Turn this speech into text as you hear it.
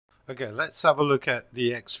Okay, let's have a look at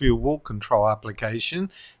the X-View wall control application.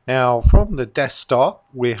 Now, from the desktop,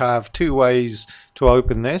 we have two ways to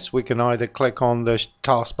open this. We can either click on the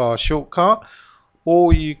taskbar shortcut,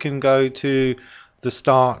 or you can go to the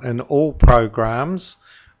Start and All Programs,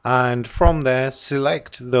 and from there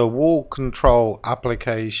select the wall control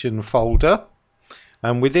application folder.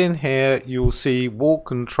 And within here, you'll see wall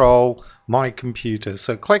control my computer.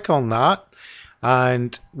 So click on that,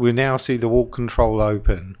 and we now see the wall control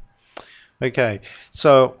open. Okay,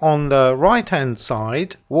 so on the right hand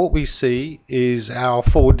side what we see is our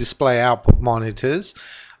 4 display output monitors,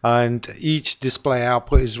 and each display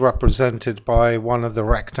output is represented by one of the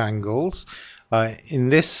rectangles. In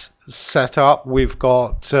this setup we've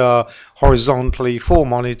got horizontally 4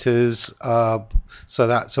 monitors, so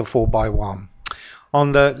that's a 4x1.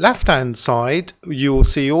 On the left hand side you will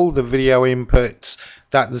see all the video inputs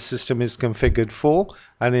that the system is configured for,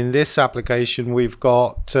 and in this application we've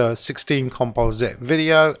got 16 composite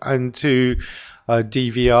video and 2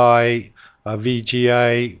 DVI,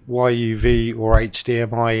 VGA, YUV or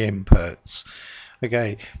HDMI inputs.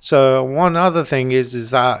 Okay, so one other thing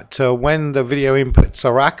is that when the video inputs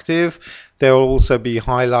are active, they will also be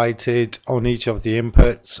highlighted on each of the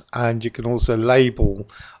inputs, and you can also label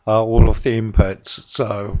all of the inputs.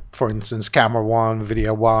 So for instance, camera 1,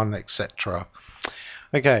 video 1, etc.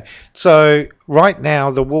 Okay, so right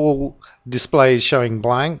now the wall display is showing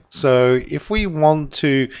blank. So if we want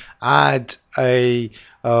to add any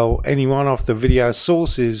one of the video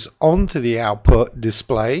sources onto the output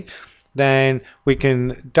display, then we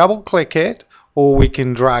can double click it, or we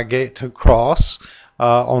can drag it across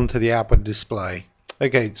onto the output display.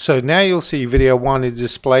 Okay, so now you'll see video 1 is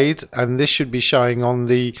displayed, and this should be showing on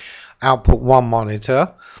the output 1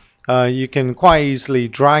 monitor. You can quite easily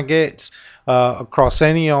drag it across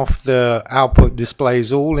any of the output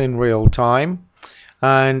displays all in real time,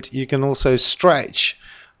 and you can also stretch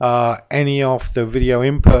any of the video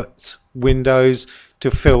input windows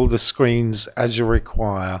to fill the screens as you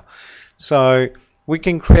require. So we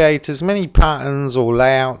can create as many patterns or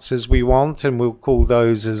layouts as we want, and we'll call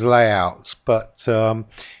those as layouts, but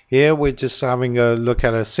here we're just having a look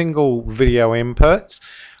at a single video input,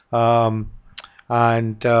 and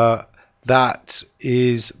that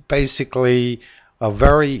is basically a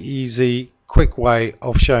very easy, quick way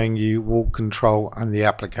of showing you wall control and the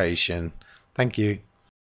application. Thank you.